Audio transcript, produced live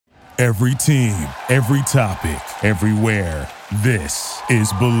Every team, every topic, everywhere. This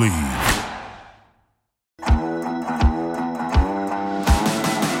is Believe.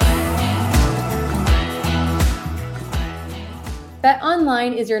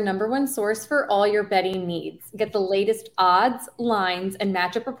 BetOnline is your number one source for all your betting needs. Get the latest odds, lines, and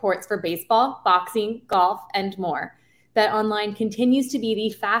matchup reports for baseball, boxing, golf, and more. BetOnline continues to be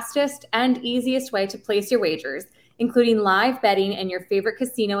the fastest and easiest way to place your wagers, including live betting and your favorite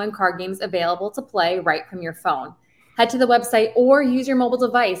casino and card games available to play right from your phone. Head to the website or use your mobile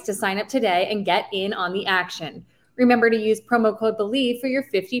device to sign up today and get in on the action. Remember to use promo code BELIEVE for your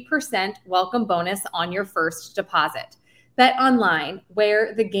 50% welcome bonus on your first deposit. BetOnline,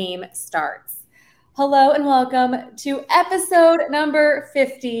 where the game starts. Hello and welcome to episode number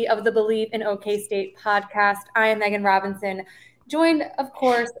 50 of the Believe in OK State podcast. I am Megan Robinson, joined, of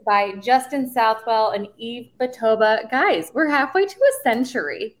course, by Justin Southwell and Eve Batoba. Guys, we're halfway to a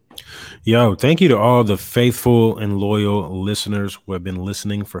century. Yo, thank you to all the faithful and loyal listeners who have been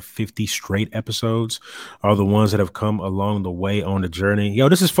listening for 50 straight episodes, all the ones that have come along the way on the journey. Yo,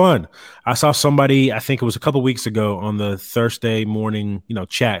 this is fun. I saw somebody, I think it was a couple weeks ago on the Thursday morning,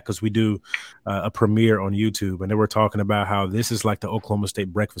 chat, because we do a premiere on YouTube, and they were talking about how this is like the Oklahoma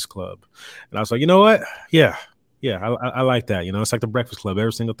State Breakfast Club. And I was like, you know what? Yeah, I like that. It's like the Breakfast Club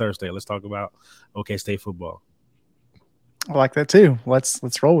every single Thursday. Let's talk about OK State football. I like that too. Let's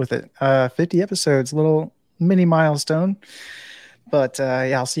roll with it. 50 episodes, little mini milestone. But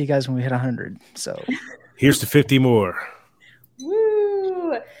I'll see you guys when we hit 100. So here's to 50 more.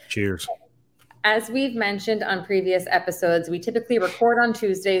 Woo! Cheers. As we've mentioned on previous episodes, we typically record on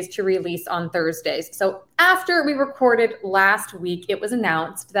Tuesdays to release on Thursdays. So after we recorded last week, it was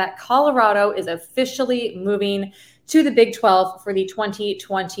announced that Colorado is officially moving to the Big 12 for the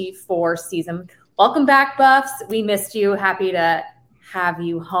 2024 season. Welcome back, Buffs. We missed you. Happy to have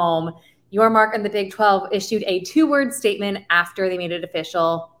you home. Your Mark and the Big 12 issued a 2-word statement after they made it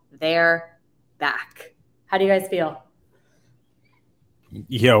official. They're back. How do you guys feel?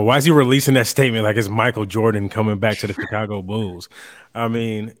 Yo, why is he releasing that statement like it's Michael Jordan coming back to the Chicago Bulls? I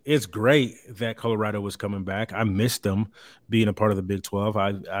mean, it's great that Colorado was coming back. I missed them being a part of the Big 12.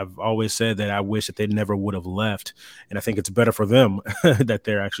 I've always said that I wish that they never would have left, and I think it's better for them that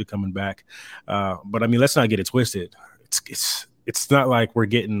they're actually coming back. But I mean, let's not get it twisted. It's not like we're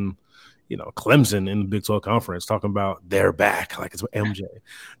getting Clemson in the Big 12 conference talking about they're back like it's MJ.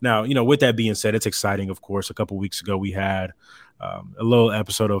 Now, with that being said, it's exciting. Of course, a couple weeks ago we had a little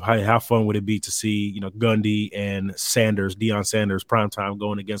episode of how fun would it be to see, Gundy and Deion Sanders, primetime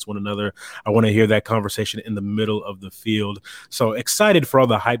going against one another. I want to hear that conversation in the middle of the field. So excited for all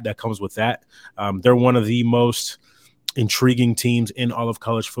the hype that comes with that. They're one of the most intriguing teams in all of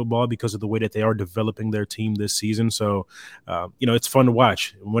college football because of the way that they are developing their team this season. So, it's fun to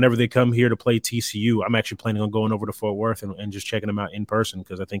watch. Whenever they come here to play TCU, I'm actually planning on going over to Fort Worth and just checking them out in person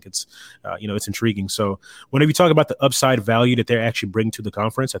because I think it's, it's intriguing. So whenever you talk about the upside value that they're actually bringing to the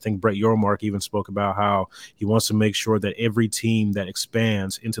conference, I think Brett Yormark even spoke about how he wants to make sure that every team that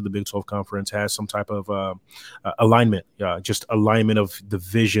expands into the Big 12 conference has some type of alignment, just alignment of the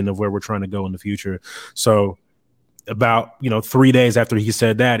vision of where we're trying to go in the future. So about 3 days after he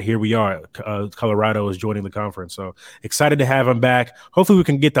said that, here we are. Colorado is joining the conference, so excited to have him back. Hopefully we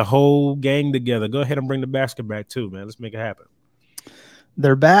can get the whole gang together. Go ahead and bring the basket back too, man. Let's make it happen.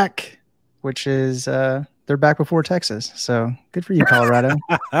 They're back, which is they're back before Texas, so good for you, Colorado.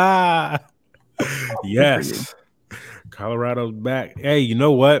 Yes, Colorado's back. Hey, you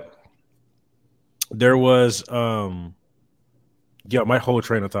know what? There was my whole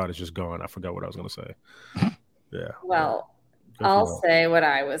train of thought is just gone. I forgot what I was gonna say. Yeah. Well, I'll say what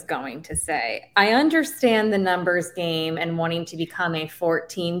I was going to say. I understand the numbers game and wanting to become a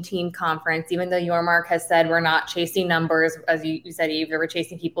 14-team conference, even though Yormark has said we're not chasing numbers, as you said, Eve, we're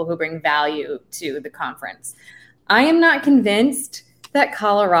chasing people who bring value to the conference. I am not convinced that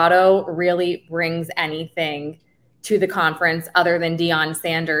Colorado really brings anything to the conference other than Deion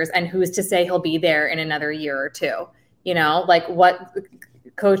Sanders, and who's to say he'll be there in another year or two. What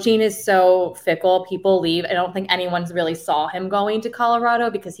coaching is so fickle. People leave. I don't think anyone's really saw him going to Colorado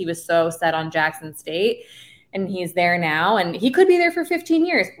because he was so set on Jackson State, and he's there now, and he could be there for 15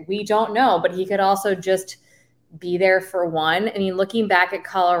 years. We don't know, but he could also just be there for one. I mean, looking back at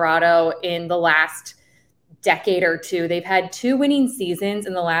Colorado in the last decade or two, they've had 2 winning seasons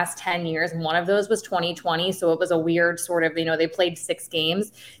in the last 10 years. One of those was 2020. So it was a weird sort of, they played 6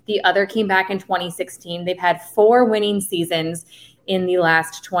 games. The other came back in 2016. They've had 4 winning seasons in the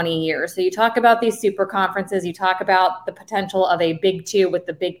last 20 years. So you talk about these super conferences, you talk about the potential of a Big 2 with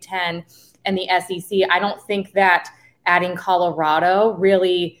the Big 10 and the SEC. I don't think that adding Colorado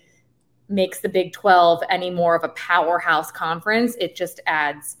really makes the Big 12 any more of a powerhouse conference. It just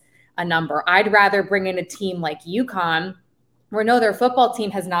adds a number. I'd rather bring in a team like UConn, where no, their football team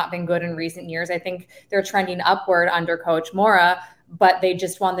has not been good in recent years. I think they're trending upward under Coach Mora, but they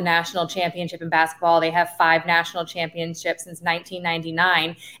just won the national championship in basketball. They have 5 national championships since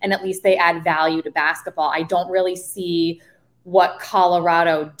 1999, and at least they add value to basketball. I don't really see what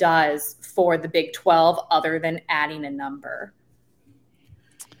Colorado does for the Big 12 other than adding a number.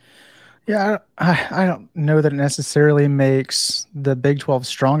 Yeah, I don't know that it necessarily makes the Big 12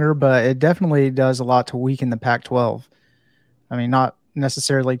 stronger, but it definitely does a lot to weaken the Pac-12. I mean, not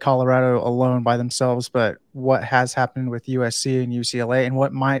necessarily Colorado alone by themselves, but what has happened with USC and UCLA and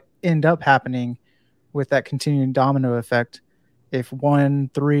what might end up happening with that continuing domino effect if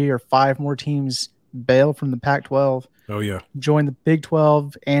 1, 3, or 5 more teams bail from the Pac-12. Oh, yeah. Join the Big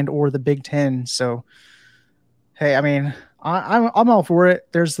 12 and or the Big 10. So, hey, I mean, I'm all for it.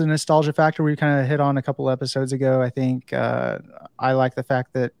 There's the nostalgia factor we kind of hit on a couple episodes ago. I think I like the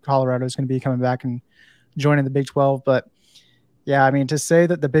fact that Colorado is going to be coming back and joining the Big 12. But, yeah, I mean, to say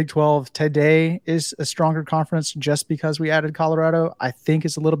that the Big 12 today is a stronger conference just because we added Colorado, I think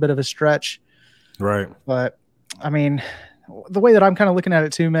is a little bit of a stretch. Right. But, I mean, the way that I'm kind of looking at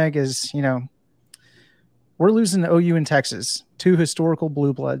it too, Meg, is, you know, we're losing OU and Texas, 2 historical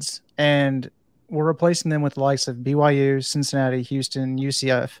blue bloods, and we're replacing them with the likes of BYU, Cincinnati, Houston,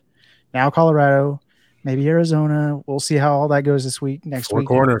 UCF, now Colorado, maybe Arizona. We'll see how all that goes this week, next week.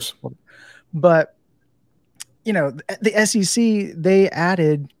 4 corners. But, you know, the SEC, they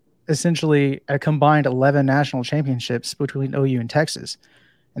added essentially a combined 11 national championships between OU and Texas.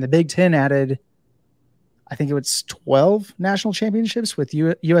 And the Big Ten added, I think it was 12 national championships with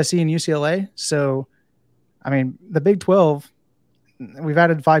USC and UCLA. So, I mean, the Big 12, we've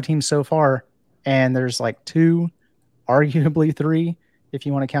added 5 teams so far, and there's like 2, arguably 3, if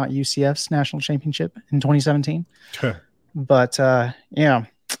you want to count UCF's national championship in 2017. Sure. But, yeah,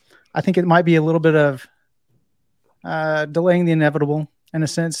 I think it might be a little bit of delaying the inevitable in a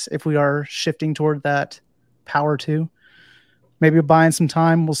sense if we are shifting toward that power 2. Maybe buying some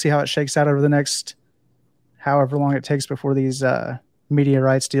time. We'll see how it shakes out over the next however long it takes before these media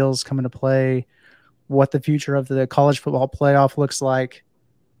rights deals come into play, what the future of the college football playoff looks like.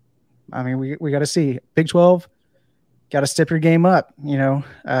 I mean, we got to see. Big 12, got to step your game up, you know,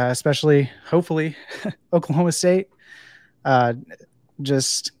 especially, hopefully, Oklahoma State.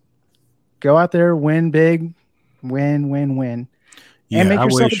 Just go out there, win big, win. Yeah, and make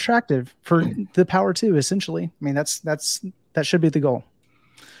yourself attractive for the power 2, essentially. I mean, that should be the goal.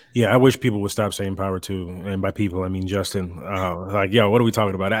 Yeah, I wish people would stop saying power 2. And by people, I mean Justin. Like, yo, what are we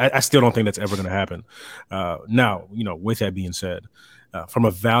talking about? I still don't think that's ever going to happen. Now, you know, with that being said, from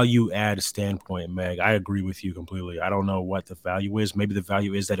a value add standpoint, Meg, I agree with you completely. I don't know what the value is. Maybe the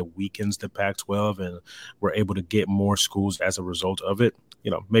value is that it weakens the Pac-12 and we're able to get more schools as a result of it. You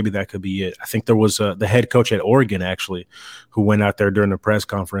know, maybe that could be it. I think there was the head coach at Oregon, actually, who went out there during the press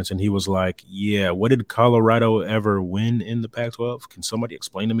conference and he was like, yeah, what did Colorado ever win in the Pac-12? Can somebody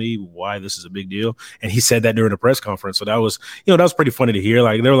explain to me why this is a big deal? And he said that during the press conference. So that was, you know, that was pretty funny to hear.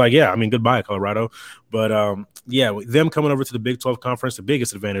 Like, they were like, yeah, I mean, goodbye, Colorado. But yeah, them coming over to the Big 12 conference, the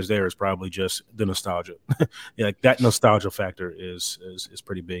biggest advantage there is probably just the nostalgia. Yeah, like that nostalgia factor is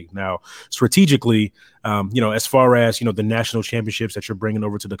pretty big. Now, strategically, you know, as far as, you know, the national championships that you're bringing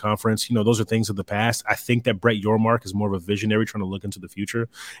over to the conference, you know, those are things of the past. I think that Brett Yormark is more of a visionary trying to look into the future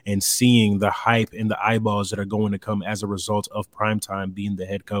and seeing the hype and the eyeballs that are going to come as a result of primetime being the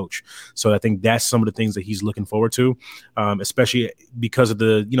head coach. So I think that's some of the things that he's looking forward to, especially because of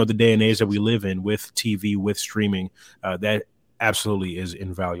the, you know, the day and age that we live in with TV, with streaming. That absolutely is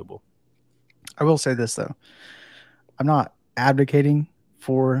invaluable. I will say this, though. I'm not advocating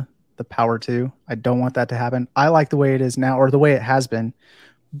for the power 2. I don't want that to happen. I like the way it is now, or the way it has been.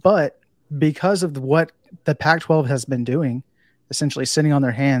 But because of what the Pac-12 has been doing, essentially sitting on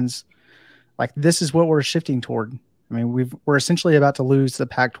their hands, like this is what we're shifting toward. I mean, we're essentially about to lose the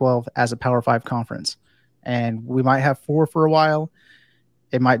Pac-12 as a Power 5 conference. And we might have 4 for a while.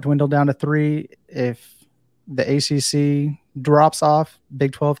 It might dwindle down to 3 if the ACC drops off.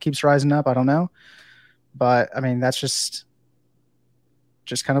 Big 12 keeps rising up. I don't know. But, I mean, that's just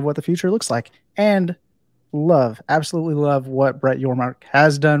kind of what the future looks like. And absolutely love what Brett Yormark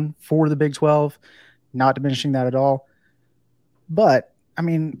has done for the Big 12. Not diminishing that at all. But, I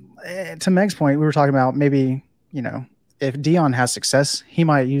mean, to Meg's point, we were talking about maybe, you know, if Dion has success, he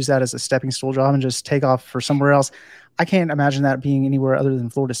might use that as a stepping stool job and just take off for somewhere else. I can't imagine that being anywhere other than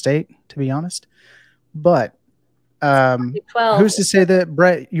Florida State, to be honest. But who's to say that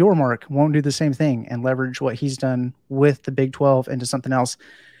Brett Yormark won't do the same thing and leverage what he's done with the Big 12 into something else?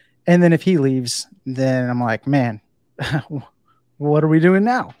 And then if he leaves, then I'm like, man, what are we doing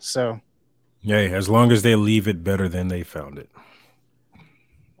now? So, hey, as long as they leave it better than they found it.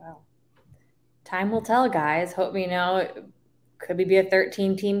 Well, time will tell, guys. Hope could we be a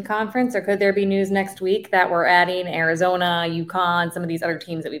 13-team conference, or could there be news next week that we're adding Arizona, UConn, some of these other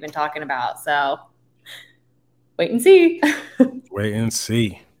teams that we've been talking about? So wait and see. Wait and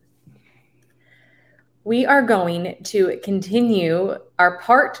see. We are going to continue our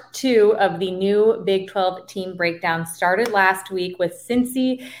part 2 of the new Big 12 team breakdown. Started last week with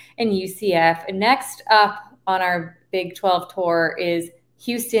Cincy and UCF. Next up on our Big 12 tour is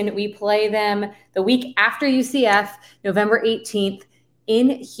Houston. We play them the week after UCF, November 18th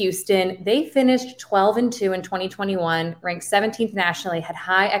in Houston. They finished 12-2 in 2021, ranked 17th nationally, had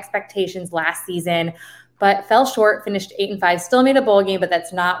high expectations last season, but fell short, finished 8-5, still made a bowl game, but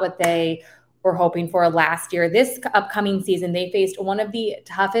that's not what they were hoping for last year. This upcoming season, they faced one of the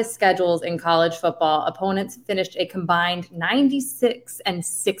toughest schedules in college football. Opponents finished a combined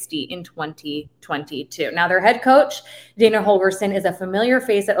 96-60 in 2022. Now, their head coach, Dana Holgorsen, is a familiar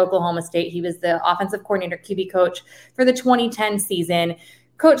face at Oklahoma State. He was the offensive coordinator, QB coach for the 2010 season.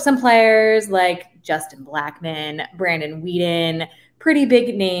 Coached some players like Justin Blackman, Brandon Whedon, pretty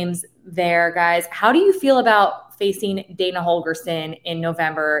big names there, guys. How do you feel about facing Dana Holgorsen in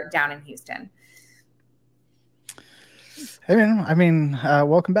November down in Houston? Hey, man. I mean,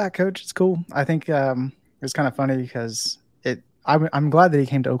 welcome back, Coach. It's cool. I think it's kind of funny because I'm glad that he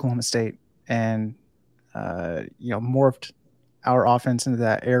came to Oklahoma State and morphed our offense into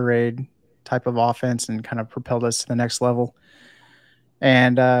that air raid type of offense and kind of propelled us to the next level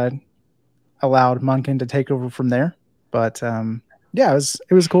and allowed Monken to take over from there. But yeah,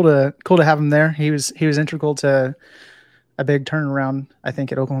 it was cool to have him there. He was integral to a big turnaround, I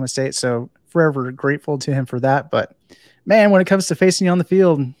think, at Oklahoma State. So forever grateful to him for that. But man, when it comes to facing you on the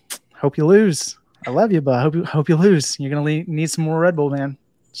field, hope you lose. I love you, but hope you lose. You're gonna need some more Red Bull, man.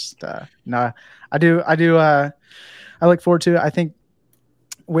 Just no, I do. I look forward to it. I think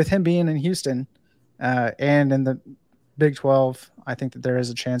with him being in Houston and in the Big 12, I think that there is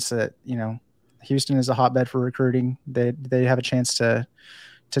a chance that Houston is a hotbed for recruiting. They have a chance to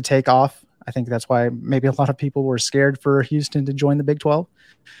take off. I think that's why maybe a lot of people were scared for Houston to join the Big 12.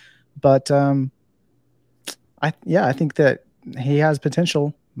 But I think that he has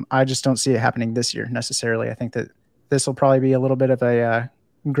potential. I just don't see it happening this year necessarily. I think that this will probably be a little bit of a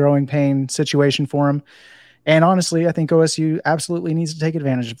growing pain situation for him. And honestly, I think OSU absolutely needs to take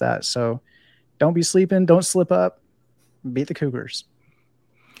advantage of that. So don't be sleeping. Don't slip up. Beat the Cougars.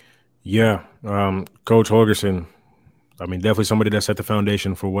 Yeah. Coach Holgorsen, I mean, definitely somebody that set the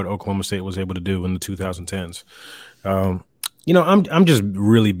foundation for what Oklahoma State was able to do in the 2010s. I'm just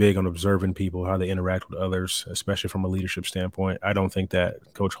really big on observing people, how they interact with others, especially from a leadership standpoint. I don't think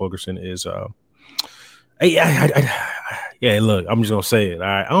that Coach Holgorsen is look, I'm just going to say it. All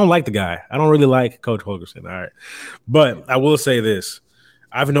right. I don't like the guy. I don't really like Coach Holgorsen. All right. But I will say this.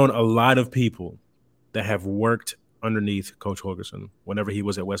 I've known a lot of people that have worked underneath Coach Holgorsen whenever he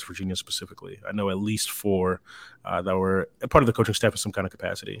was at West Virginia specifically. I know at least 4 that were a part of the coaching staff in some kind of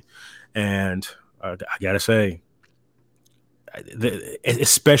capacity. And I got to say,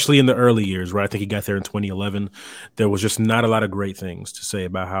 especially in the early years, where I think he got there in 2011, there was just not a lot of great things to say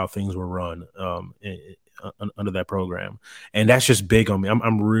about how things were run under that program. And that's just big on me.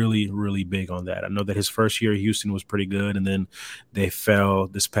 I'm really, really big on that. I know that his first year at Houston was pretty good, and then they fell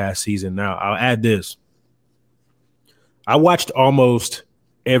this past season. Now, I'll add this. I watched almost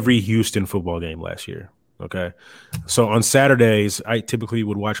every Houston football game last year. Okay. So on Saturdays, I typically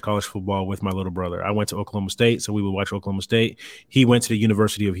would watch college football with my little brother. I went to Oklahoma State, so we would watch Oklahoma State. He went to the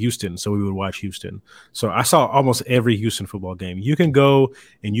University of Houston, so we would watch Houston. So I saw almost every Houston football game. You can go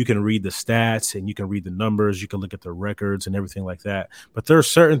and you can read the stats and you can read the numbers. You can look at the records and everything like that. But there are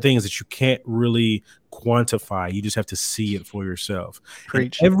certain things that you can't really quantify. You just have to see it for yourself.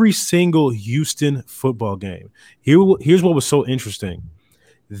 Preach. Every single Houston football game. Here's what was so interesting.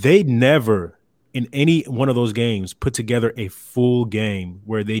 They never – in any one of those games, put together a full game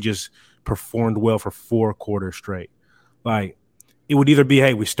where they just performed well for 4 quarters straight. Like, it would either be,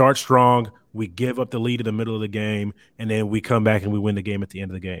 hey, we start strong, we give up the lead in the middle of the game, and then we come back and we win the game at the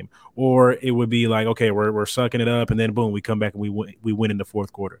end of the game. Or it would be like, okay, we're sucking it up, and then boom, we come back and we win in the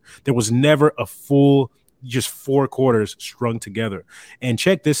 4th quarter. There was never a full, just 4 quarters strung together. And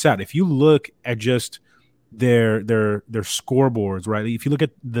check this out. If you look at just their scoreboards, right? If you look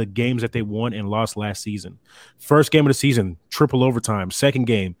at the games that they won and lost last season, first game of the season, triple overtime. Second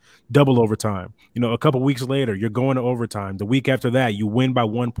game, double overtime. A couple weeks later, you're going to overtime. The week after that, you win by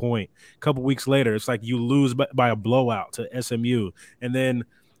 1 point. A couple weeks later, it's like you lose by a blowout to SMU. And then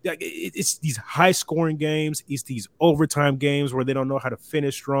it's these high scoring games. It's these overtime games where they don't know how to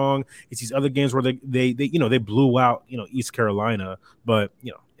finish strong. It's these other games where they blew out, East Carolina, but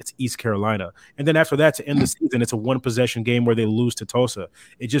it's East Carolina. And then after that, to end the season, it's a one possession game where they lose to Tulsa.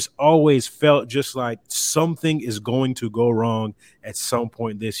 It just always felt just like something is going to go wrong at some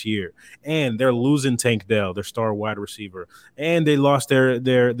point this year. And they're losing Tank Dell, their star wide receiver, and they lost their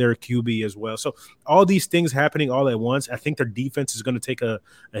QB as well. So all these things happening all at once, I think their defense is going to take a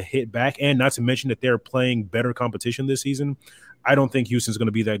hit back, and not to mention that they're playing better competition this season. I don't think Houston's going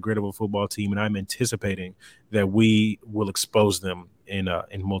to be that great of a football team, and I'm anticipating that we will expose them in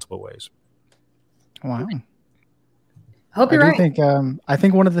multiple ways. Wow. Hope you're right. I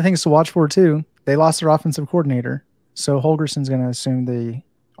think one of the things to watch for too, they lost their offensive coordinator, so Holgerson's going to assume the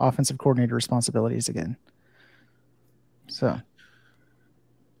offensive coordinator responsibilities again. So,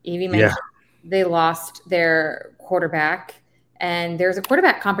 Evie mentioned they lost their quarterback. And there's a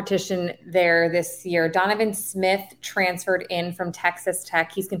quarterback competition there this year. Donovan Smith transferred in from Texas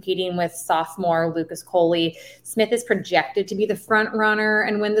Tech. He's competing with sophomore Lucas Coley. Smith is projected to be the front runner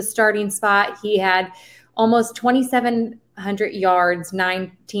and win the starting spot. He had almost 2,700 yards,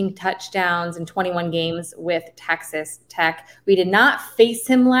 19 touchdowns in 21 games with Texas Tech. We did not face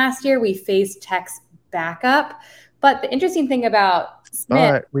him last year. We faced Tech's backup. But the interesting thing about Smith—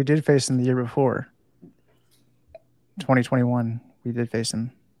 But we did face him the year before. 2021, we did face him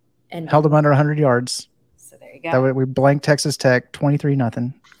and held him under 100 yards. So there you go. We blanked Texas Tech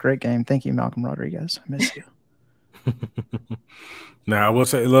 23-0. Great game. Thank you, Malcolm Rodriguez. I miss you. Now, I will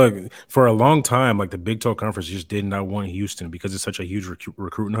say, look, for a long time, like the Big 12 Conference just did not want Houston because it's such a huge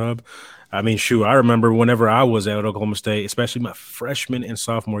recruiting hub. I mean, shoot, I remember whenever I was at Oklahoma State, especially my freshman and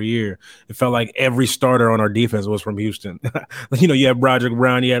sophomore year, it felt like every starter on our defense was from Houston. You had Broderick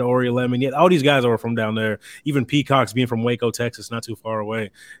Brown, you had Ori Lemon, you had all these guys that were from down there, even Peacocks being from Waco, Texas, not too far away.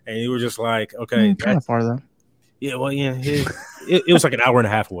 And you were just like, okay. Kind of far, though. Yeah, well, yeah. It was like an hour and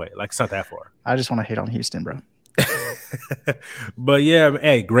a half away. Like, it's not that far. I just want to hate on Houston, bro. But yeah,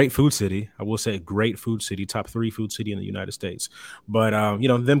 hey, great food city. I will say great food city, top 3 food city in the United States. But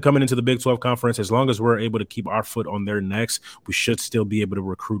them coming into the Big 12 Conference, as long as we're able to keep our foot on their necks, we should still be able to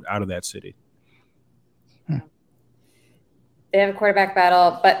recruit out of that city. They have a quarterback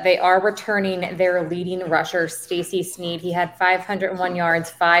battle, but they are returning their leading rusher, Stacey Sneed. He had 501 yards,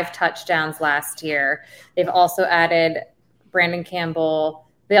 5 touchdowns last year. They've also added Brandon Campbell.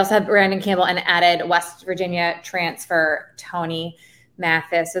 They also have Brandon Campbell and added West Virginia transfer Tony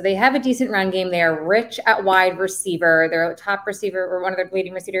Mathis. So they have a decent run game. They are rich at wide receiver. Their top receiver, or one of their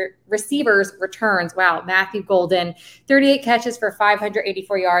leading receivers, returns. Wow, Matthew Golden, 38 catches for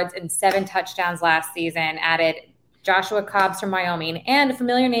 584 yards and 7 touchdowns last season. Added Joshua Cobbs from Wyoming and a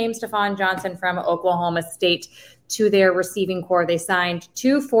familiar name, Stephon Johnson from Oklahoma State, to their receiving core. They signed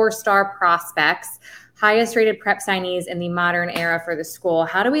 2 4-star prospects, highest rated prep signees in the modern era for the school.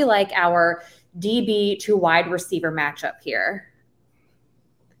 How do we like our DB to wide receiver matchup here?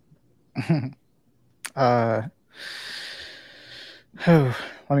 Let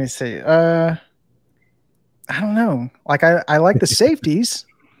me see. I don't know. Like I like the safeties,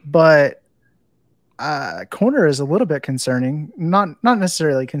 but corner is a little bit concerning. Not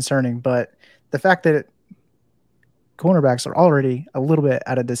necessarily concerning, but the fact that cornerbacks are already a little bit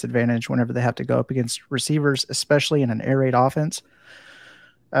at a disadvantage whenever they have to go up against receivers, especially in an air raid offense.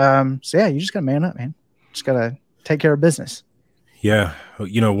 So yeah, you just gotta man up, man. Just gotta take care of business. Yeah.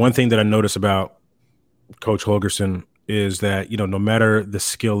 One thing that I notice about Coach Holgerson is that, no matter the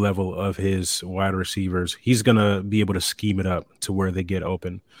skill level of his wide receivers, he's going to be able to scheme it up to where they get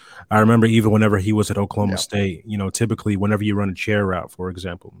open. I remember even whenever he was at Oklahoma State, typically whenever you run a chair route, for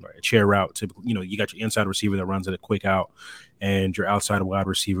example, right, a chair route, typically, you got your inside receiver that runs at a quick out and your outside wide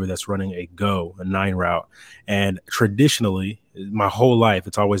receiver that's running a 9 route. And traditionally, my whole life,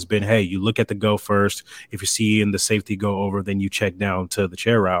 it's always been, hey, you look at the go first. If you see in the safety go over, then you check down to the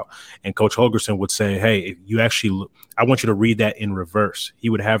chair route. And Coach Holgerson would say, hey, if you actually look, I want you to read that in reverse. He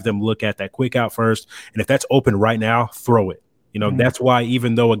would have them look at that quick out first. And if that's open right now, throw it. That's why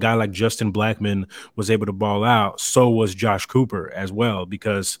even though a guy like Justin Blackman was able to ball out, so was Josh Cooper as well,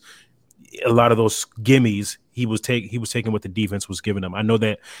 because a lot of those gimmies he was taking what the defense was giving him. I know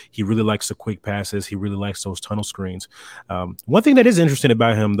that he really likes the quick passes. He really likes those tunnel screens. One thing that is interesting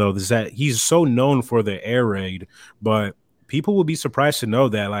about him, though, is that he's so known for the air raid, but people will be surprised to know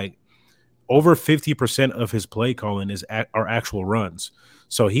that like over 50% of his play calling are actual runs.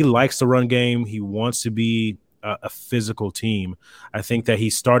 So he likes the run game. He wants to be a physical team. I think that he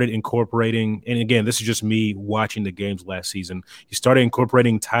started incorporating, and again, this is just me watching the games last season, he started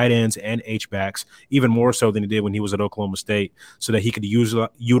incorporating tight ends and H-backs even more so than he did when he was at Oklahoma State, so that he could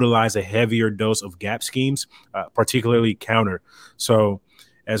utilize a heavier dose of gap schemes, particularly counter. So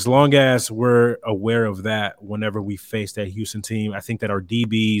as long as we're aware of that whenever we face that Houston team, I think that our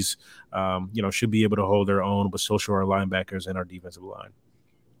DBs, should be able to hold their own, but so should our linebackers and our defensive line.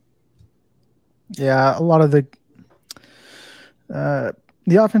 Yeah, a lot of the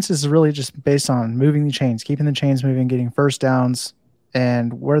offense is really just based on moving the chains, keeping the chains moving, getting first downs.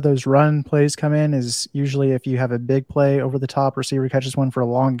 And where those run plays come in is usually if you have a big play over the top, receiver catches one for a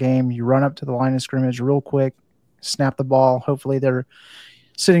long game, you run up to the line of scrimmage real quick, snap the ball. Hopefully they're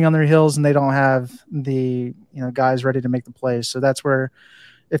sitting on their heels and they don't have the guys ready to make the plays. So that's where,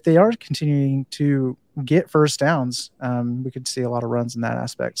 if they are continuing to get first downs, we could see a lot of runs in that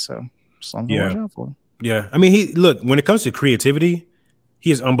aspect. So something to watch out for. Yeah. I mean, when it comes to creativity, he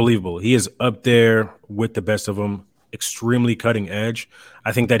is unbelievable. He is up there with the best of them, extremely cutting edge.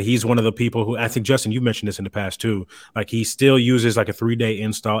 I think that he's one of the people who, I think, Justin, you mentioned this in the past too. Like, he still uses like a 3-day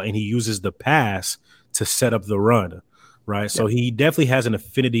install, and he uses the pass to set up the run. Right. So he definitely has an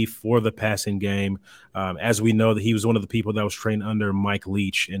affinity for the passing game. As we know, that he was one of the people that was trained under Mike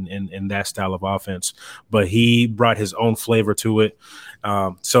Leach in that style of offense, but he brought his own flavor to it.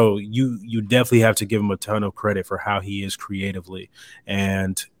 So you definitely have to give him a ton of credit for how he is creatively.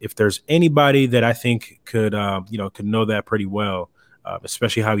 And if there's anybody that I think could know that pretty well,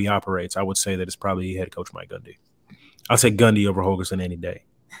 especially how he operates, I would say that it's probably head coach Mike Gundy. I'll say Gundy over Holgorsen any day.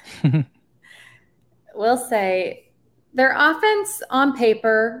 We'll say their offense on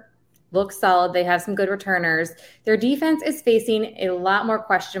paper looks solid. They have some good returners. Their defense is facing a lot more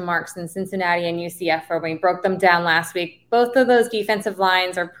question marks than Cincinnati and UCF were. We broke them down last week. Both of those defensive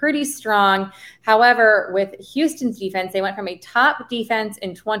lines are pretty strong. However, with Houston's defense, they went from a top defense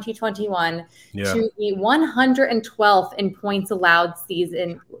in 2021 to the 112th in points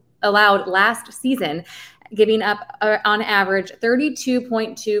allowed last season, giving up on average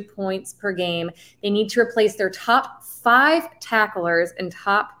 32.2 points per game. They need to replace their top 5 tacklers and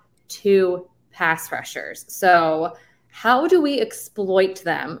top 2 pass rushers. So how do we exploit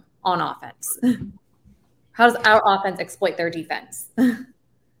them on offense? How does our offense exploit their defense?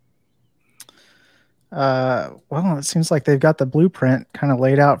 Well, it seems like they've got the blueprint kind of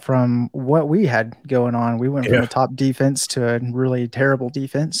laid out from what we had going on. We went from a top defense to a really terrible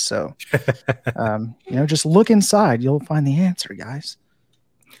defense. So, just look inside. You'll find the answer, guys.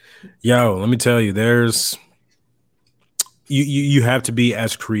 Yo, let me tell you, you have to be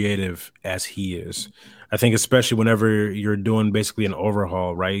as creative as he is. I think especially whenever you're doing basically an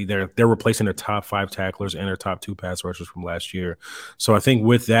overhaul, right? They're replacing their top 5 tacklers and their top 2 pass rushers from last year. So I think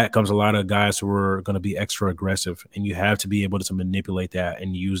with that comes a lot of guys who are going to be extra aggressive, and you have to be able to manipulate that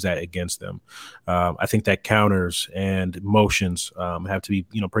and use that against them. I think that counters and motions have to be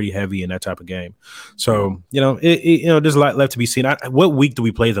pretty heavy in that type of game. So there's a lot left to be seen. What week do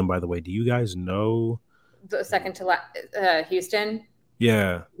we play them, by the way? Do you guys know? The second to Houston.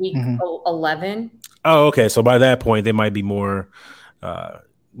 Yeah. Week 11. Oh, okay. So by that point, they might be more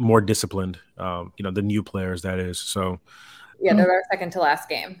disciplined. The new players, that is. So yeah, they're our second to last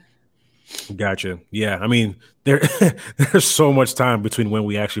game. Gotcha. Yeah, I mean, there's so much time between when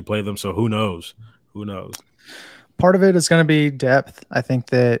we actually play them. So who knows? Part of it is going to be depth. I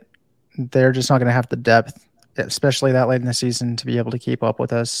think that they're just not going to have the depth, especially that late in the season, to be able to keep up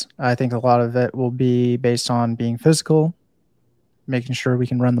with us. I think a lot of it will be based on being physical, making sure we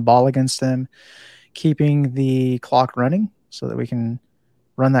can run the ball against them, keeping the clock running so that we can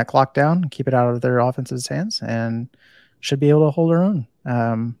run that clock down and keep it out of their offense's hands, and should be able to hold our own.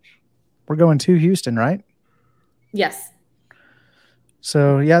 We're going to Houston, right? Yes.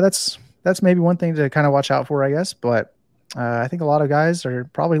 So, yeah, that's maybe one thing to kind of watch out for, I guess. But I think a lot of guys are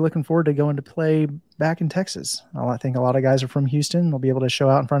probably looking forward to going to play back in Texas. I think a lot of guys are from Houston. They'll be able to show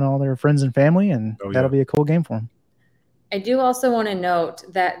out in front of all their friends and family, and that'll be a cool game for them. I do also want to note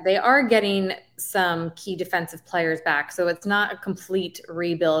that they are getting some key defensive players back. So it's not a complete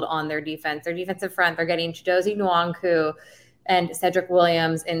rebuild on their defense. Their defensive front, they're getting Chidozie Nwankwo and Cedric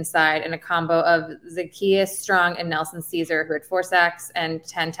Williams inside, in a combo of Zacchaeus Strong and Nelson Caesar, who had 4 sacks and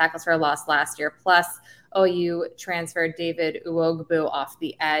 10 tackles for a loss last year. Plus, OU transferred David Uwogbu off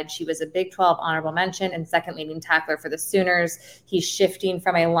the edge. He was a Big 12 honorable mention and second leading tackler for the Sooners. He's shifting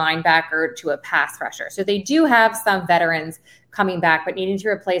from a linebacker to a pass rusher. So they do have some veterans coming back, but needing to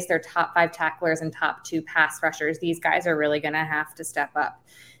replace their top 5 tacklers and top 2 pass rushers. These guys are really going to have to step up.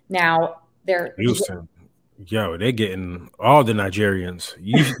 Now, they're Houston. Yo, they're getting all the Nigerians.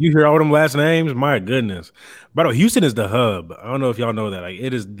 You hear all them last names? My goodness. By the way, Houston is the hub. I don't know if y'all know that. Like,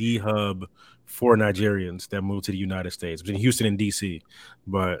 it is the hub for Nigerians that move to the United States, between Houston and DC.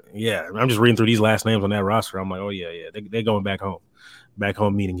 But yeah, I'm just reading through these last names on that roster. I'm like, oh yeah, they're going back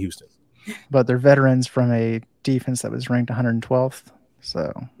home meeting Houston. But they're veterans from a defense that was ranked 112th.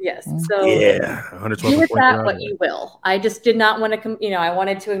 So yes, so yeah, 112. Do with that what you will. I just did not want to, I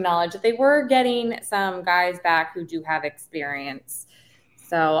wanted to acknowledge that they were getting some guys back who do have experience.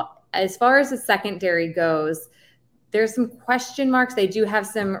 So as far as the secondary goes, there's some question marks. They do have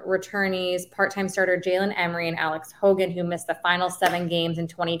some returnees, part-time starter Jalen Emery and Alex Hogan, who missed the final 7 games in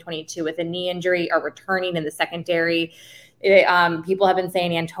 2022 with a knee injury, are returning in the secondary. People have been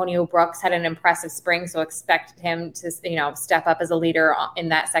saying Antonio Brooks had an impressive spring, so expect him to, step up as a leader in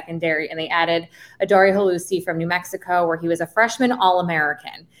that secondary. And they added Adari Halusi from New Mexico, where he was a freshman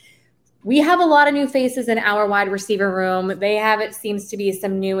All-American. We have a lot of new faces in our wide receiver room. They have, it seems to be,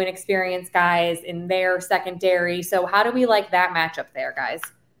 some new and experienced guys in their secondary. So how do we like that matchup there, guys?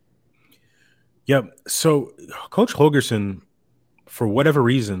 Yep. So Coach Holgerson, for whatever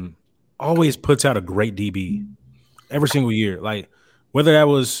reason, always puts out a great DB every single year. Like, whether that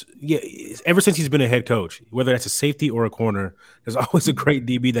was, ever since he's been a head coach, whether that's a safety or a corner, there's always a great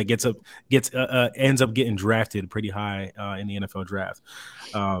DB that ends up getting drafted pretty high in the NFL draft.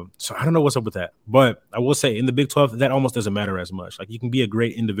 So I don't know what's up with that, but I will say in the Big 12, that almost doesn't matter as much. Like, you can be a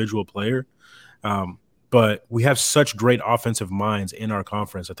great individual player, but we have such great offensive minds in our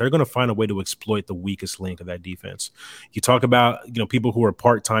conference that they're going to find a way to exploit the weakest link of that defense. You talk about, people who are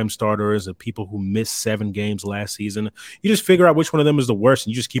part-time starters and people who missed 7 games last season. You just figure out which one of them is the worst,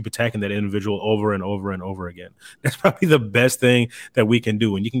 and you just keep attacking that individual over and over and over again. That's probably the best thing that we can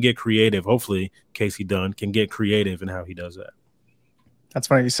do. And you can get creative. Hopefully Casey Dunn can get creative in how he does that. That's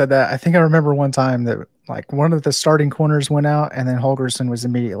funny you said that. I think I remember one time that like one of the starting corners went out, and then Holgerson was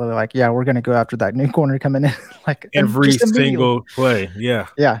immediately like, yeah, we're going to go after that new corner coming in. Like every single play. Yeah.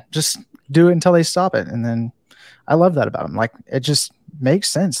 Yeah. Just do it until they stop it. And then I love that about him. Like, it just makes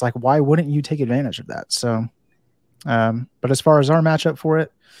sense. Like, why wouldn't you take advantage of that? So, but as far as our matchup for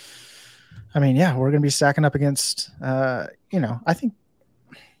it, I mean, yeah, we're going to be stacking up against, I think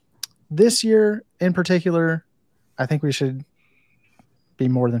this year in particular, I think we should be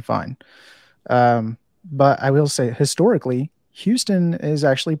more than fine. But I will say historically, Houston is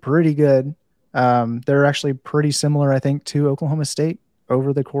actually pretty good. They're actually pretty similar, I think, to Oklahoma State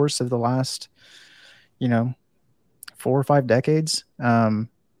over the course of the last, 4 or 5 decades. There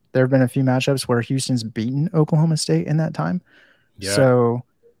have been a few matchups where Houston's beaten Oklahoma State in that time. Yeah. So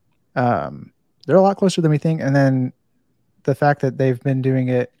they're a lot closer than we think. And then the fact that they've been doing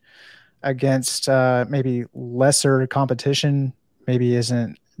it against maybe lesser competition maybe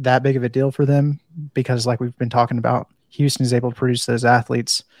isn't that big of a deal for them, because like we've been talking about, Houston is able to produce those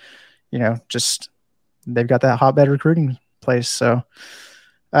athletes, just they've got that hotbed recruiting place. So,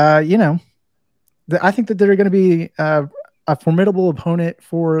 I think that they're going to be a formidable opponent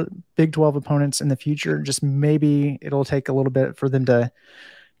for Big 12 opponents in the future. Just maybe it'll take a little bit for them to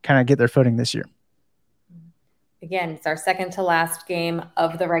kind of get their footing this year. Again, it's our second to last game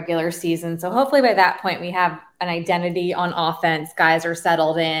of the regular season. So hopefully by that point we have an identity on offense. Guys are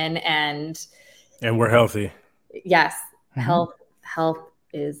settled in and we're healthy. Yes. Mm-hmm. Health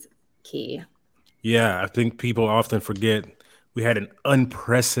is key. Yeah. I think people often forget we had an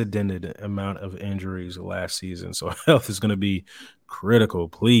unprecedented amount of injuries last season. So health is going to be critical.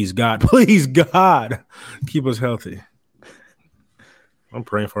 Please, God, keep us healthy. I'm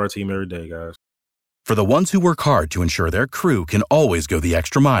praying for our team every day, guys. For the ones who work hard to ensure their crew can always go the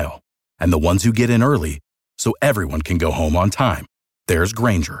extra mile, and the ones who get in early so everyone can go home on time, there's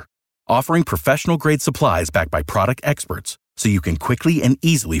Grainger, offering professional-grade supplies backed by product experts so you can quickly and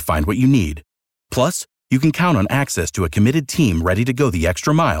easily find what you need. Plus, you can count on access to a committed team ready to go the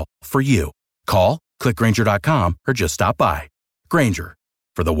extra mile for you. Call, click Grainger.com, or just stop by. Grainger,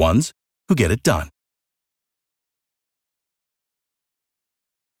 for the ones who get it done.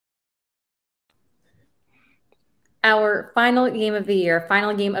 Our final game of the year,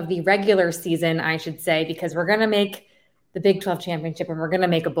 final game of the regular season, I should say, because we're going to make the Big 12 championship and we're going to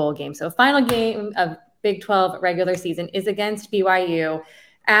make a bowl game. So final game of Big 12 regular season is against BYU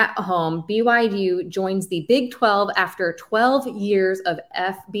at home. BYU joins the Big 12 after 12 years of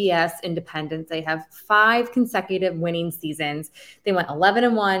FBS independence. They have 5 consecutive winning seasons. They went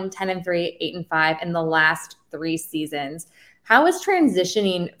 11-1, 10-3, 8-5 in the last 3 seasons. How is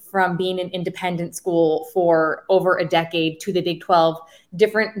transitioning from being an independent school for over a decade to the Big 12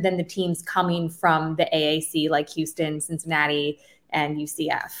 different than the teams coming from the AAC like Houston, Cincinnati, and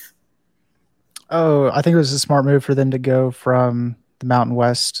UCF? Oh, I think it was a smart move for them to go from the Mountain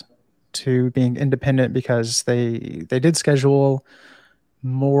West to being independent because they did schedule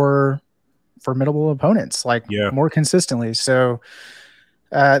more formidable opponents, like more consistently. So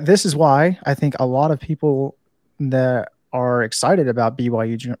this is why I think a lot of people that are excited about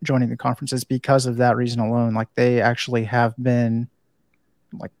BYU joining the conference is because of that reason alone. Like they actually have been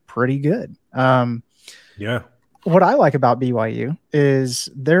like pretty good. What I like about BYU is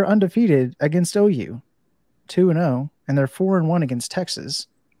they're undefeated against OU, 2-0, and they're 4-1 against Texas,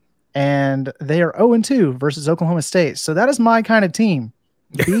 and they are 0-2 versus Oklahoma State. So that is my kind of team.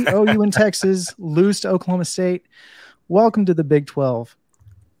 Beat OU in Texas, lose to Oklahoma State. Welcome to the Big 12.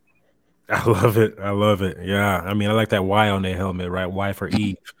 I love it. I love it. Yeah. I mean, I like that Y on their helmet, right? Y for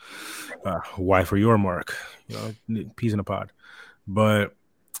Eve, Y for your mark, peas in a pod. But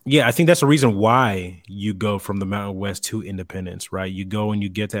yeah, I think that's the reason why you go from the Mountain West to Independence, right? You go and you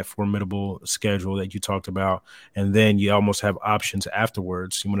get that formidable schedule that you talked about, and then you almost have options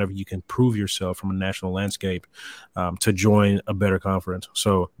afterwards whenever you can prove yourself from a national landscape to join a better conference.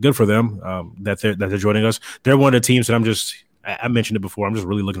 So good for them that they're joining us. They're one of the teams that I mentioned it before. I'm just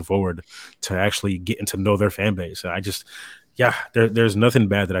really looking forward to actually getting to know their fan base. There's nothing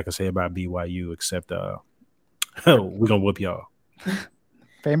bad that I can say about BYU except we're gonna whoop y'all.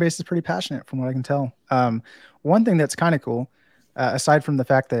 Fan base is pretty passionate from what I can tell. One thing that's kind of cool, aside from the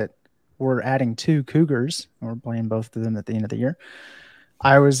fact that we're adding 2 Cougars, and we're playing both of them at the end of the year,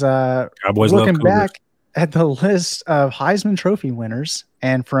 I was looking back at the list of Heisman Trophy winners,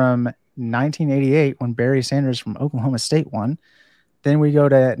 and from 1988 when Barry Sanders from Oklahoma State won, then we go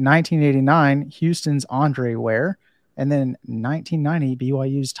to 1989, Houston's Andre Ware, and then 1990,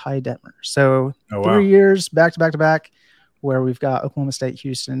 BYU's Ty Detmer. So 3 years back to back to back, where we've got Oklahoma State,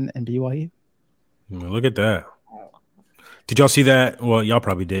 Houston, and BYU. Look at that. Did y'all see that? Well, y'all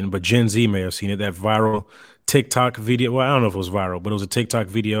probably didn't, but Gen Z may have seen it, that viral TikTok video. Well, I don't know if it was viral, but it was a TikTok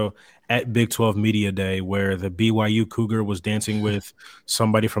video at Big 12 Media Day where the BYU Cougar was dancing with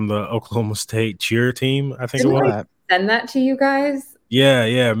somebody from the Oklahoma State cheer team, I think it was. I send that to you guys?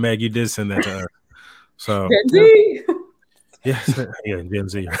 Yeah, Meg, you did send that to her. So Gen Z? Yes, Gen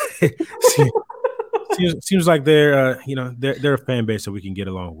Z. Seems like they're a fan base that we can get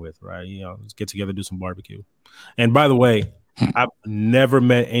along with, right? Let's get together, do some barbecue. And by the way, I've never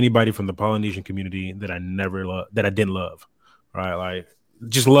met anybody from the Polynesian community that I didn't love, right? Like,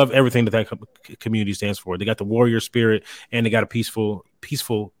 just love everything that community stands for. They got the warrior spirit, and they got a peaceful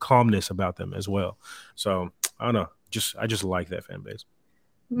calmness about them as well. So I don't know, I just like that fan base.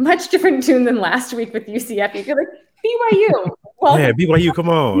 Much different tune than last week with UCF. You feel like BYU. Yeah, BYU, come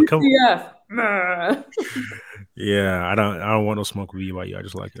on. UCF. Yeah, I don't want no smoke with BYU. I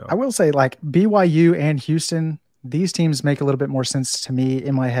just like y'all. I will say, like, BYU and Houston, these teams make a little bit more sense to me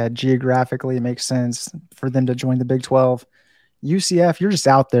in my head. Geographically, it makes sense for them to join the Big 12. UCF, you're just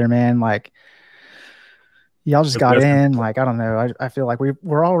out there, man. Like, y'all just got in. Like, I don't know. I feel like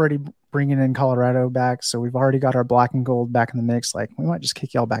we're already bringing in Colorado back, so we've already got our black and gold back in the mix. Like, we might just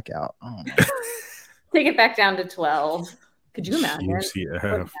kick y'all back out. I don't know. Take it back down to 12. Could you imagine?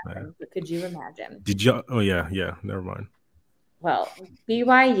 UCF, could you imagine? Did you? Oh, yeah. Never mind. Well,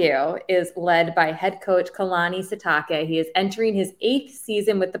 BYU is led by head coach Kalani Sitake. He is entering his 8th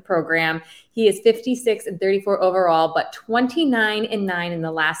season with the program. He is 56-34 overall, but 29-9 in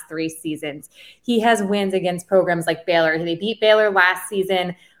the last 3 seasons. He has wins against programs like Baylor. They beat Baylor last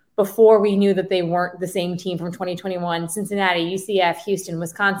season before we knew that they weren't the same team from 2021. Cincinnati, UCF, Houston,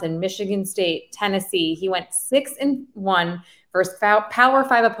 Wisconsin, Michigan State, Tennessee. He went 6-1 versus Power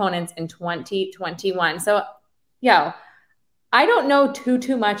 5 opponents in 2021. So, I don't know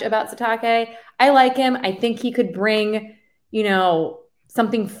too much about Sitake. I like him. I think he could bring,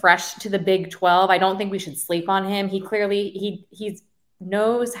 something fresh to the Big 12. I don't think we should sleep on him. He clearly, he's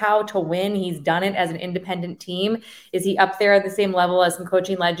knows how to win. He's done it as an independent team. Is he up there at the same level as some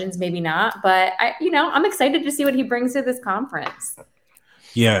coaching legends? Maybe not, but I'm excited to see what he brings to this conference.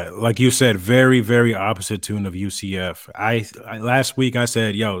 Yeah, like you said, very, very opposite tune of UCF. I last week I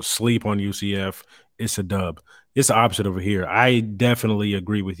said, sleep on UCF. It's a dub. It's the opposite over here. I definitely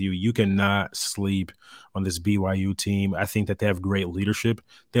agree with you. You cannot sleep on this BYU team. I think that they have great leadership.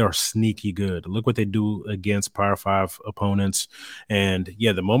 They are sneaky good. Look what they do against Power 5 opponents. And,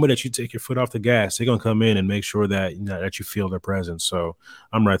 the moment that you take your foot off the gas, they're going to come in and make sure that, that you feel their presence. So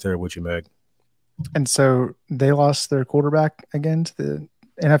I'm right there with you, Meg. And so they lost their quarterback again to the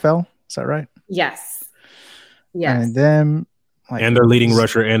NFL. Is that right? Yes. And them. And their leading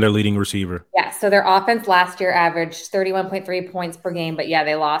rusher and their leading receiver. Yeah, so their offense last year averaged 31.3 points per game, but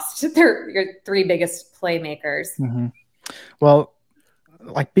they lost their 3 biggest playmakers. Mm-hmm. Well,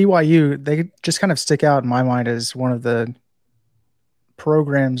 like BYU, they just kind of stick out in my mind as one of the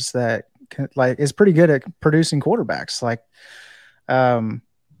programs that is pretty good at producing quarterbacks. Like,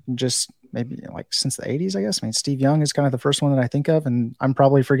 just maybe like since the 80s, I guess. I mean, Steve Young is kind of the first one that I think of, and I'm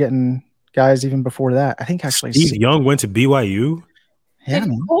probably forgetting guys even before that. I think actually Steve Young went to BYU. Yeah,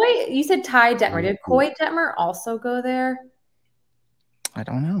 you said Ty Detmer. Did Coy Detmer also go there? I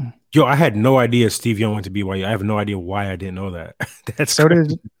don't know. Yo, I had no idea Steve Young went to BYU. I have no idea why I didn't know that. That's so crazy.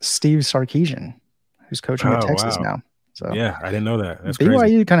 did Steve Sarkisian, who's coaching at Texas now. So yeah, I didn't know that. That's BYU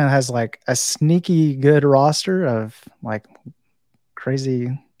crazy. kind of has like a sneaky good roster of like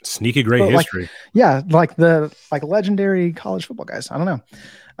crazy, sneaky great history. Like legendary college football guys. I don't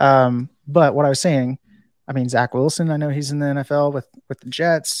know. But what I was saying, I mean, Zach Wilson, I know he's in the NFL with the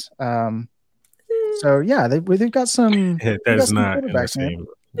Jets. So yeah, they've got some. That is not quarterbacks, man.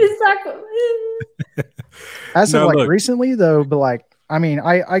 Exactly. As of recently though, but like, I mean,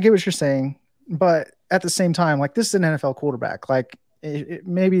 I get what you're saying, but at the same time, like this is an NFL quarterback. Like it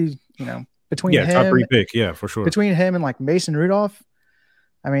maybe, between him, top 3 pick, for sure. Between him and like Mason Rudolph,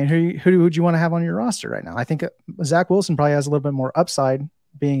 I mean, who would you want to have on your roster right now? I think Zach Wilson probably has a little bit more upside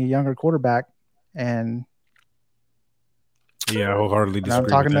being a younger quarterback, and I wholeheartedly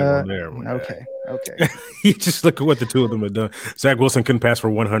disagree with that one there. Okay. You just look at what the two of them have done. Zach Wilson couldn't pass for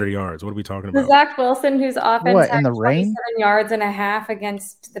 100 yards. What are we talking about? Zach Wilson, whose offense had in the 27 yards and a half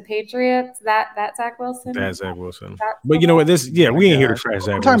against the Patriots. That Zach Wilson. That's Zach Wilson. But you know what? We ain't here to trash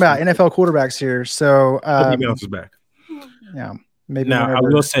Zach. We're talking about NFL quarterbacks here, so he bounces back. Yeah. Maybe now, I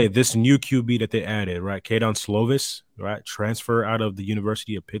will say this new QB that they added, right? Kadon Slovis, right? Transfer out of the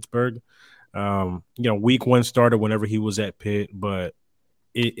University of Pittsburgh. Week 1 started whenever he was at Pitt, but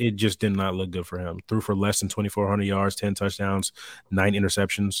it just did not look good for him. Threw for less than 2,400 yards, 10 touchdowns, 9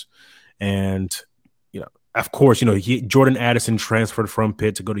 interceptions. And, of course, Jordan Addison transferred from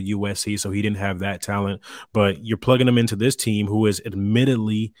Pitt to go to USC, so he didn't have that talent. But you're plugging him into this team who is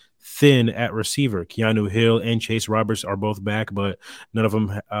admittedly thin at receiver. Keanu Hill and Chase Roberts are both back, but none of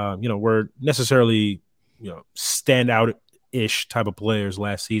them, were necessarily, standout-ish type of players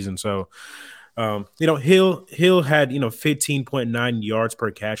last season. So, Hill had 15.9 yards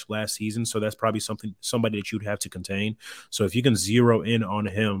per catch last season, so that's probably somebody that you'd have to contain. So if you can zero in on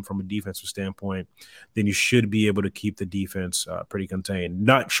him from a defensive standpoint, then you should be able to keep the defense pretty contained.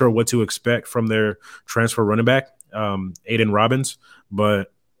 Not sure what to expect from their transfer running back, Aiden Robbins,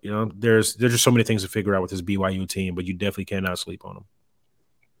 but there's just so many things to figure out with this BYU team, but you definitely cannot sleep on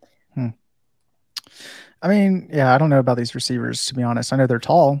them. I mean, I don't know about these receivers, to be honest. I know they're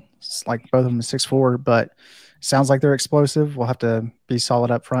tall. It's like both of them are 6'4", but sounds like they're explosive. We'll have to be solid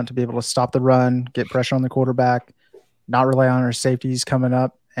up front to be able to stop the run, get pressure on the quarterback, not rely on our safeties coming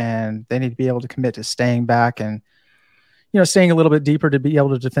up, and they need to be able to commit to staying back and, staying a little bit deeper to be able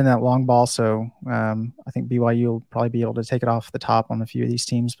to defend that long ball. So I think BYU will probably be able to take it off the top on a few of these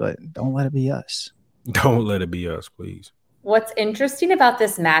teams, but don't let it be us. Don't let it be us, please. What's interesting about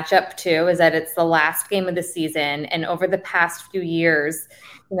this matchup, too, is that it's the last game of the season. And over the past few years,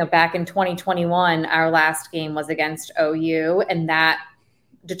 back in 2021, our last game was against OU, and that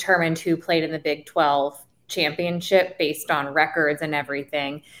determined who played in the Big 12 championship based on records and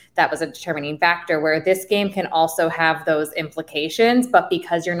everything. That was a determining factor, where this game can also have those implications. But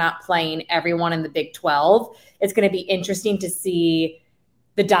because you're not playing everyone in the Big 12, it's going to be interesting to see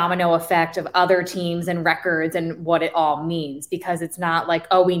the domino effect of other teams and records and what it all means, because it's not like,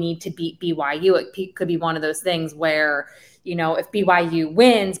 oh, we need to beat BYU. It could be one of those things where, if BYU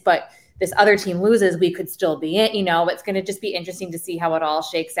wins, but this other team loses, we could still be in, it's going to just be interesting to see how it all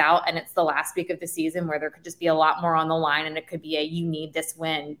shakes out. And it's the last week of the season where there could just be a lot more on the line, and it could be you need this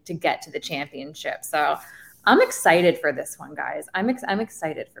win to get to the championship. So I'm excited for this one, guys. I'm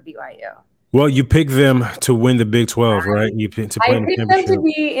excited for BYU. Well, you picked them to win the Big 12, right? I picked them to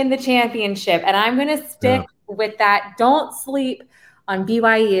be in the championship, and I'm going to stick with that. Don't sleep on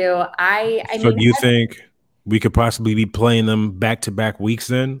BYU. So do you think we could possibly be playing them back-to-back weeks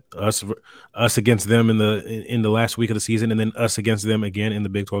then? Us against them in the last week of the season, and then us against them again in the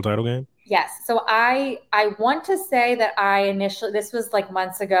Big 12 title game? Yes. So I want to say that this was like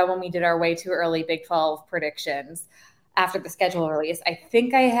months ago when we did our way too early Big 12 predictions. After the schedule release, I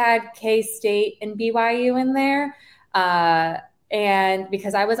think I had K-State and BYU in there. And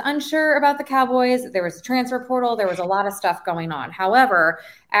because I was unsure about the Cowboys, there was a transfer portal, there was a lot of stuff going on. However,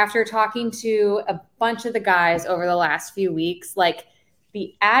 after talking to a bunch of the guys over the last few weeks, like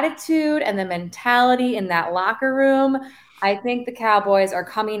the attitude and the mentality in that locker room, I think the Cowboys are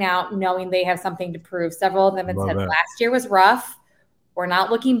coming out knowing they have something to prove. Several of them had said last year was rough. We're not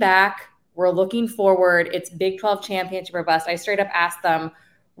looking back. We're looking forward. It's Big 12 championship or bust. I straight up asked them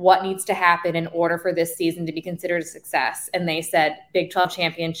what needs to happen in order for this season to be considered a success. And they said Big 12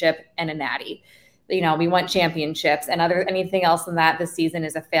 championship and a natty. We want championships, and anything else than that this season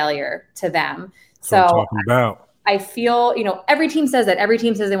is a failure to them. That's what I'm talking about. I feel, every team says that. Every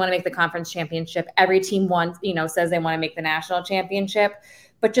team says they want to make the conference championship. Every team says they want to make the national championship.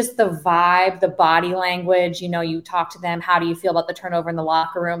 But just the vibe, the body language, you talk to them. How do you feel about the turnover in the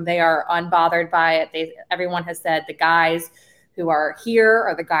locker room? They are unbothered by it. Everyone has said the guys who are here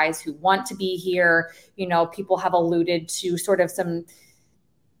are the guys who want to be here. People have alluded to sort of some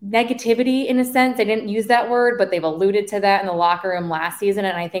negativity in a sense. They didn't use that word, but they've alluded to that in the locker room last season.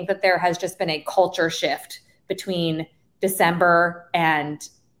 And I think that there has just been a culture shift between December and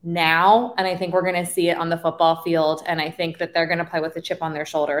now. And I think we're going to see it on the football field. And I think that they're going to play with a chip on their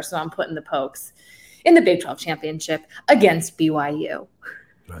shoulder. So I'm putting the Pokes in the Big 12 championship against BYU.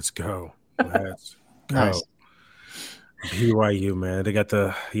 Let's go. Let's go. Nice. BYU, man. They got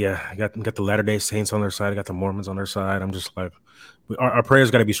the Latter-day Saints on their side. They got the Mormons on their side. I'm just like, our prayers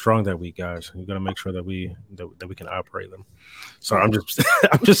got to be strong that week, guys. We got to make sure that we can operate them. So I'm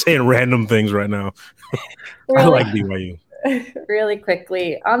just saying random things right now. I like BYU. Really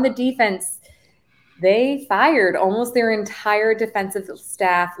quickly on the defense, they fired almost their entire defensive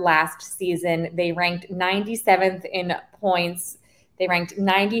staff last season. They ranked 97th in points. They ranked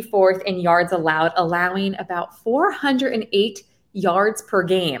 94th in yards allowed, allowing about 408 yards per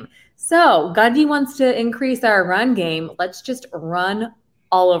game. So Gundy wants to increase our run game. Let's just run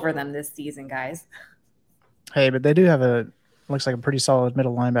all over them this season, guys. Hey, but they do have looks like a pretty solid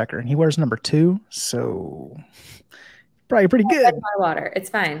middle linebacker, and he wears number 2, so probably pretty good. Bywater, it's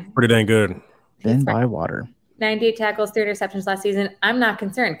fine. Pretty dang good. Ben Bywater. 98 tackles, 3 interceptions last season. I'm not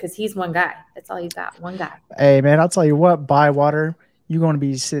concerned because he's one guy. That's all he's got, one guy. Hey, man, I'll tell you what, Bywater, you're going to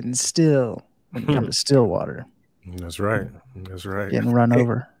be sitting still when you come to Stillwater. That's right. Getting run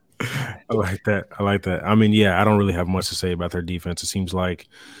over. I like that. I mean, yeah, I don't really have much to say about their defense. It seems like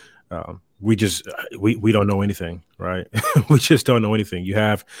we don't know anything, right? We just don't know anything. You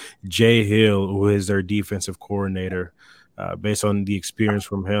have Jay Hill, who is their defensive coordinator. Based on the experience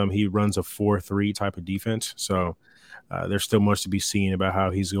from him, he runs a 4-3 type of defense. So there's still much to be seen about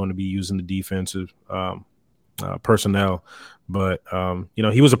how he's going to be using the defensive personnel. But,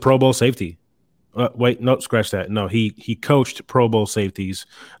 he was a Pro Bowl safety. Scratch that. No, he coached Pro Bowl safeties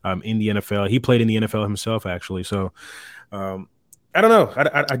in the NFL. He played in the NFL himself, actually. So I don't know.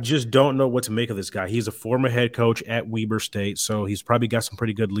 I just don't know what to make of this guy. He's a former head coach at Weber State, so he's probably got some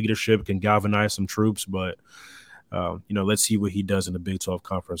pretty good leadership, can galvanize some troops. But, let's see what he does in the Big 12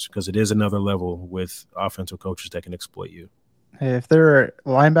 conference, because it is another level with offensive coaches that can exploit you. Hey, if their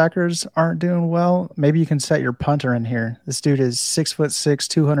linebackers aren't doing well, maybe you can set your punter in here. This dude is 6'6",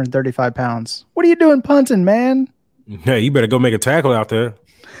 235 pounds. What are you doing punting, man? Yeah, you better go make a tackle out there.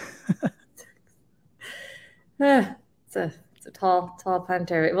 It's a tall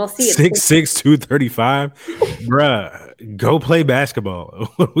punter. We'll see. 6'6", 235. Bruh, go play basketball.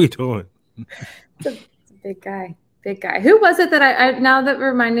 What are we doing? It's a big guy. Big guy. Who was it that I now that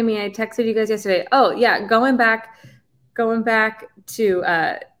reminded me, I texted you guys yesterday. Oh, yeah, going back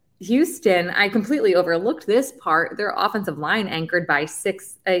to Houston, I completely overlooked this part. Their offensive line anchored by a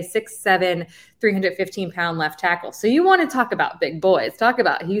 6'7", 315-pound left tackle. So you want to talk about big boys. Talk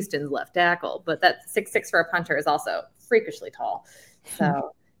about Houston's left tackle. But that 6'6" for a punter is also freakishly tall.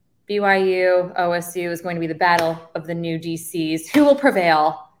 So BYU, OSU is going to be the battle of the new DCs. Who will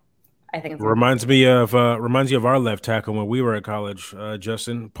prevail? I think it's reminds you of our left tackle when we were at college,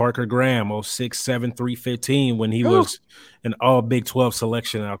 Justin Parker Graham, 6'7", 315 when he was an all Big 12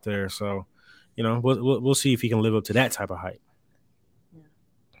 selection out there. So, we'll see if he can live up to that type of height.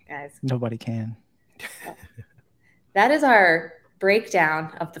 Guys, nobody can. That is our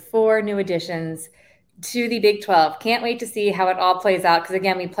breakdown of the 4 new additions to the Big 12. Can't wait to see how it all plays out, because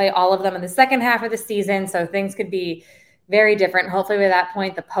again, we play all of them in the second half of the season, so things could be very different. Hopefully by that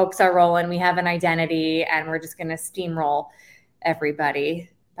point, the Pokes are rolling. We have an identity, and we're just going to steamroll everybody.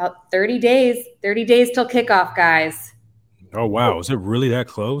 About 30 days till kickoff, guys. Oh, wow. Is it really that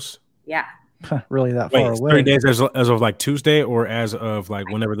close? Yeah. Really that far away? 30 days as of like Tuesday, or as of like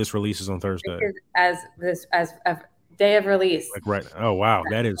whenever this releases on Thursday? As day of release. Like right. Oh, wow.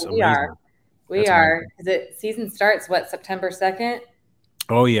 That is amazing. We are. Because season starts, September 2nd?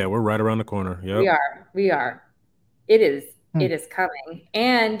 Oh, yeah. We're right around the corner. Yep. We are. It is coming.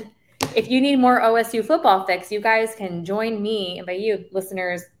 And if you need more OSU football fix, you guys can join me, and by you,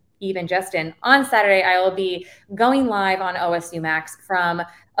 listeners, Eve and Justin, on Saturday. I will be going live on OSU Max from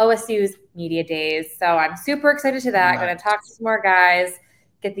OSU's Media Days. So I'm super excited to that. I'm going to talk to some more guys,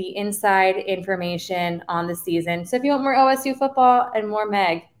 get the inside information on the season. So if you want more OSU football and more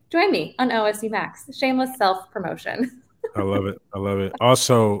Meg, join me on OSU Max. Shameless self-promotion. I love it. I love it.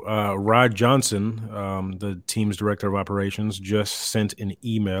 Also, Rod Johnson, the team's director of operations, just sent an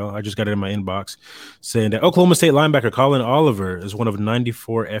email. I just got it in my inbox saying that Oklahoma State linebacker Colin Oliver is one of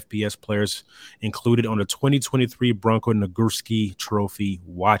 94 FBS players included on the 2023 Bronco Nagurski Trophy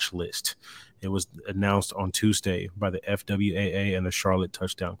watch list. It was announced on Tuesday by the FWAA and the Charlotte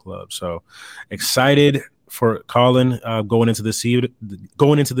Touchdown Club. So excited for Colin going into the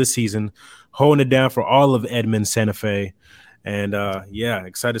season, holding it down for all of Edmond Santa Fe. And,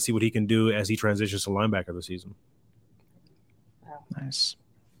 excited to see what he can do as he transitions to linebacker this season. Wow. Nice.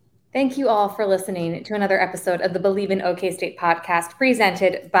 Thank you all for listening to another episode of the Believe in OK State podcast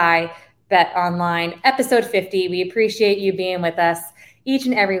presented by Bet Online, episode 50. We appreciate you being with us each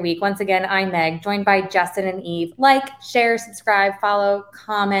and every week. Once again, I'm Meg, joined by Justin and Eve. Like, share, subscribe, follow,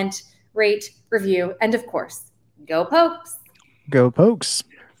 comment, rate, review, and of course, go Pokes. Go Pokes.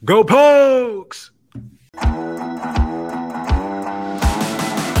 Go Pokes!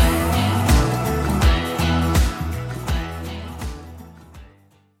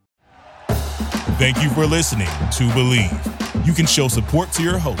 Thank you for listening to Believe. You can show support to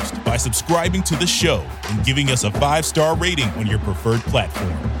your host by subscribing to the show and giving us a 5-star rating on your preferred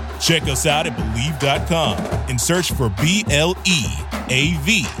platform. Check us out at Believe.com and search for BLEAV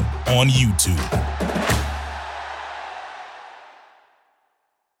on YouTube.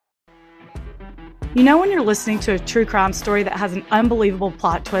 You know when you're listening to a true crime story that has an unbelievable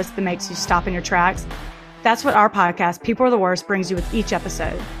plot twist that makes you stop in your tracks? That's what our podcast, People Are the Worst, brings you with each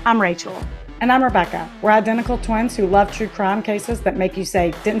episode. I'm Rachel. And I'm Rebecca. We're identical twins who love true crime cases that make you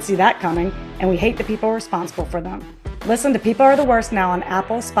say, didn't see that coming, and we hate the people responsible for them. Listen to People Are the Worst now on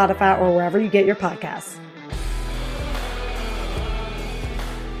Apple, Spotify, or wherever you get your podcasts.